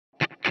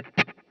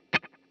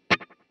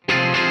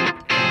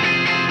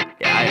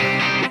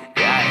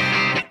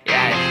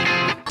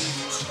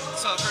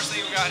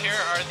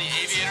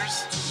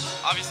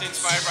obviously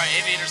inspired by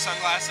aviator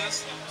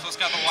sunglasses. So it's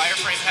got the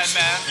wireframe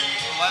headband,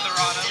 leather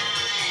on them.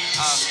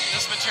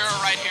 This material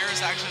right here is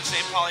actually the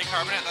same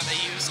polycarbonate that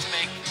they use to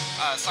make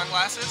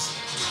sunglasses.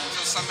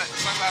 So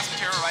sunglass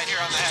material right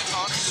here on the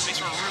headphones makes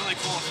for a really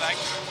cool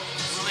effect.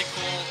 Really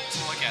cool to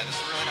look at.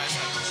 It's a really nice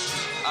headphones.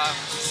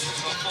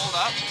 They'll fold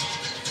up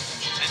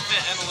and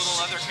fit in a little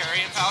leather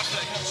carrying pouch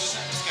that comes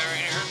with it. This guy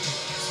right here.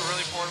 It's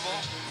really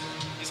portable.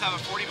 These have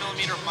a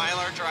 40mm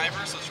Mylar driver,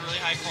 so it's really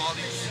high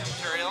quality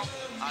material.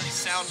 These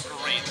sound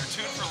great. They're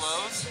tuned for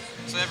lows,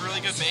 so they have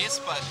really good bass,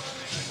 but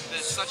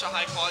it's such a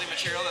high quality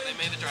material that they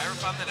made the driver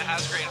from that it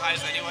has great highs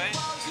anyway.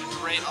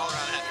 Great all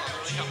around headphones.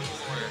 Really comfortable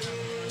to wear.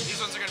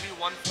 These ones are going to be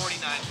 $149.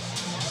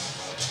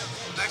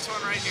 The next one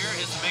right here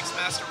is the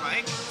Mixmaster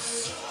mic.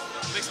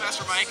 The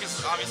Mixmaster mic is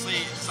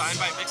obviously designed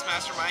by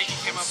Mixmaster Mike. He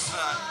came up with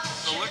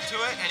the look to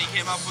it, and he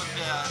came up with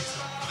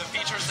the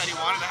features that he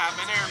wanted to have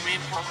in there, and we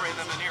incorporated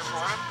them in here for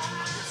him.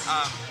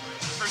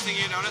 First thing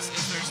you notice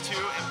is there's two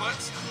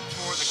inputs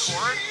for the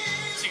cord.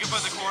 So you can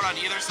put the cord on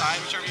either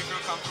side, whichever you feel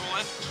comfortable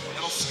with.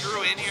 It'll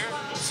screw in here,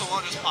 so it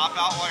won't just pop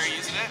out while you're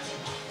using it.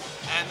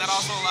 And that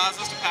also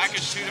allows us to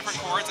package two different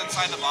cords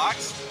inside the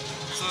box.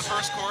 So the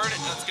first cord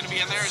that's going to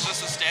be in there is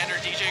just a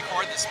standard DJ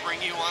cord, the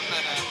springy one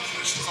that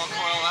is all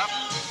coiled up.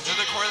 The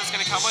other cord that's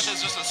going to come with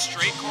is just a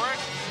straight cord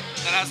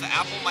that has the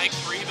Apple Mic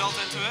 3 built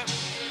into it.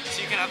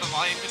 So you can have the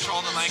volume control,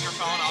 the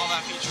microphone, all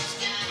that features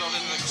built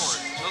into the cord.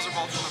 Those are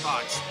both in the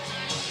box.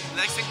 The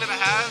next thing that it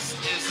has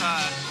is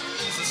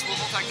the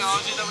swivel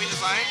technology that we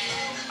designed.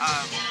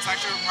 It's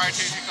actually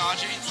proprietary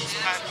technology. It's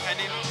patent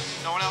pending.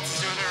 No one else is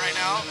doing it right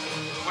now.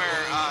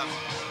 Where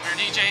you're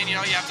DJing, you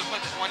know, you have to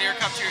put one ear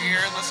cup to your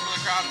ear and listen to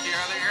the crowd with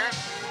your other ear.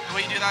 And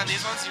when you do that in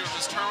these ones, you'll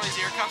just turn these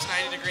ear cups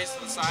 90 degrees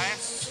to the side,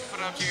 put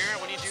it up to your ear.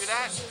 When you do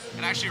that,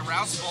 it actually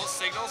routes both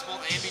signals,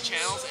 both A and B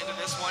channels, into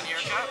this one ear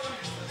cup.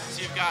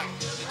 So you've got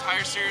the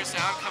entire stereo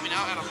sound coming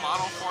out in a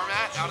mono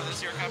format out of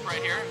this ear cup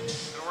right here.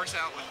 It works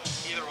out with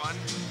either one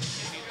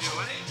if you do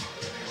it.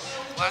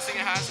 The last thing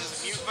it has is a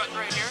mute button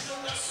right here.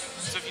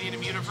 So if you need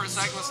to mute it for a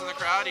second, listen to the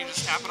crowd, you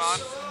just tap it on,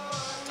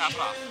 tap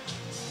it off.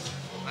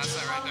 That's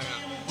it right there.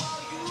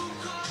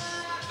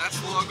 That's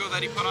the logo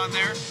that he put on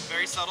there,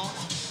 very subtle.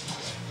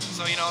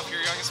 So, you know, if you're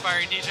a young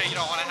aspiring DJ, you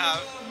don't want to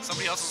have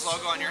somebody else's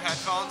logo on your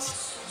headphones.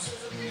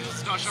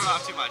 Just don't show it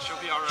off too much,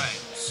 you'll be alright.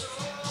 So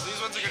these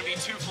ones are going to be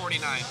 $249.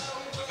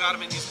 We've got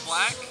them in these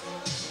black,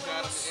 we've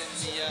got them in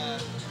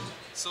the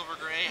silver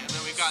gray, and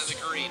then we've got the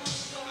green.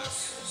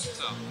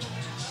 So,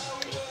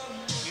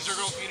 these are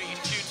going to be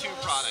Q2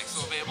 products,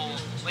 so available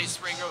late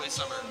spring, early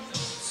summer.